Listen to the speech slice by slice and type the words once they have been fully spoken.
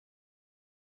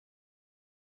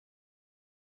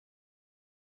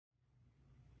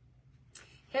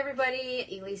Hey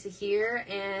everybody, Elisa here,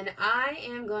 and I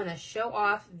am going to show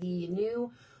off the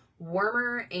new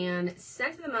warmer and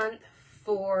scent of the month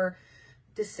for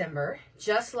December.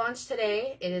 Just launched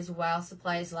today. It is while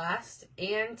supplies last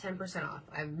and 10% off.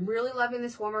 I'm really loving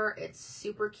this warmer. It's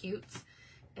super cute,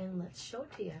 and let's show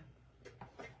it to you.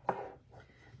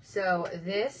 So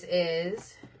this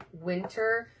is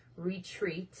Winter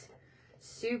Retreat.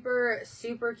 Super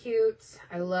cute.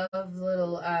 I love the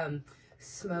little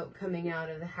smoke coming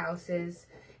out of the houses,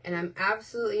 and I'm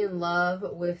absolutely in love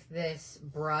with this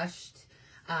brushed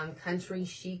country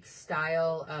chic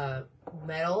style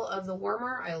metal of the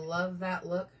warmer. I love that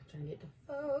look. I'm trying to get to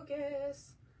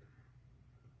focus.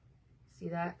 See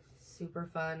that? Super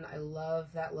fun. I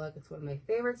love that look. It's one of my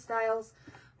favorite styles.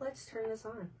 Let's turn this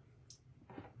on.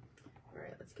 All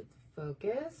right, let's get the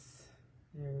focus.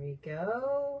 There we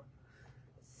go.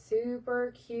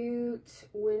 Super cute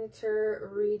winter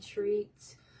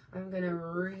retreat. I'm going to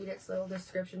read its little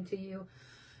description to you.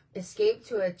 Escape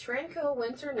to a tranquil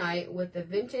winter night with the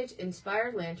vintage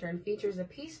inspired lantern. Features a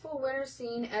peaceful winter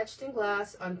scene etched in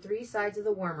glass on 3 sides of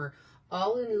the warmer,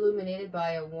 all illuminated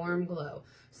by a warm glow.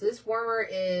 So this warmer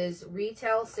is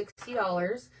retail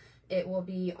 $60. It will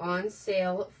be on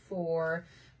sale for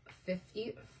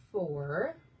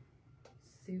 $54.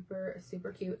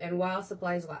 Super cute, and while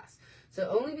supplies last. So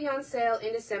only be on sale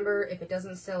in December. If it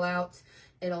doesn't sell out,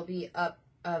 it'll be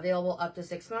available up to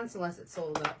 6 months unless it's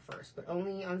sold out first, but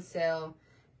only on sale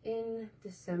in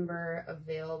December,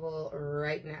 available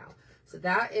right now. So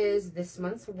that is this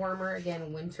month's warmer,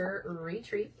 again, Winter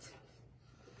Retreat.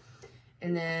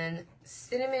 And then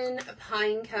Cinnamon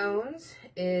Pinecones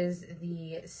is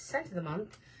the scent of the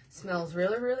month. Smells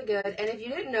really good. And if you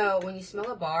didn't know, when you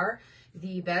smell a bar,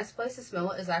 the best place to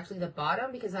smell it is actually the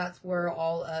bottom, because that's where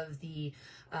all of the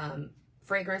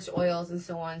fragrance oils and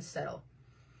so on settle.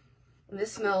 And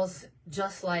this smells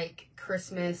just like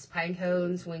Christmas pine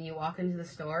cones when you walk into the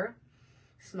store.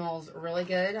 Smells really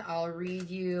good. I'll read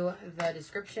you the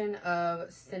description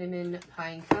of Cinnamon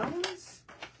Pinecones.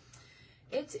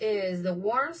 It is the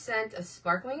warm scent of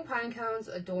sparkling pine cones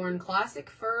adorn classic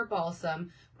fir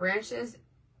balsam branches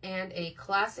and a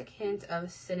classic hint of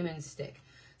cinnamon stick.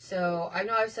 So I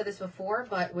know I've said this before,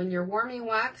 but when you're warming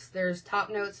wax, there's top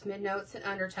notes, mid notes, and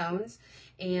undertones.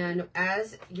 And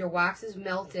as your wax is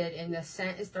melted and the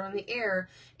scent is thrown in the air,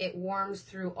 it warms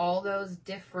through all those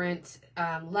different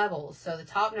levels. So the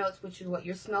top notes, which is what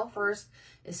you smell first,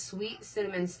 is sweet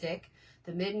cinnamon stick.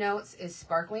 The mid notes is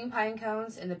sparkling pine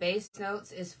cones, and the base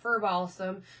notes is fir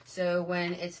balsam. So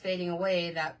when it's fading away,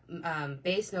 that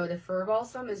base note of fir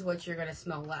balsam is what you're going to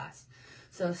smell last.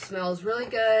 So it smells really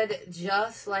good,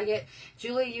 just like it.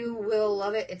 Julie, you will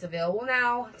love it. It's available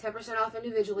now, 10% off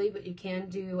individually, but you can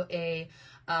do a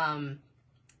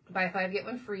buy 5, get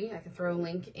 1 free. I can throw a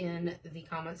link in the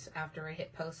comments after I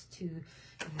hit post to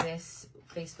this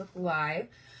Facebook Live.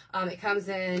 It comes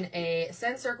in a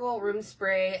scent circle, room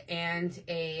spray, and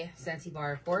a Scentsy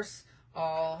bar, of course,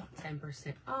 all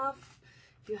 10% off.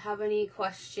 If you have any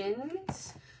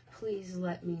questions, please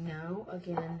let me know.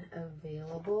 Again,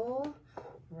 available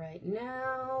right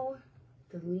now.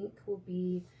 The link will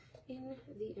be in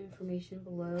the information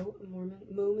below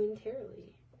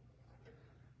momentarily.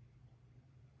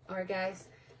 All right, guys.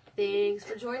 Thanks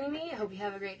for joining me. I hope you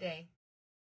have a great day.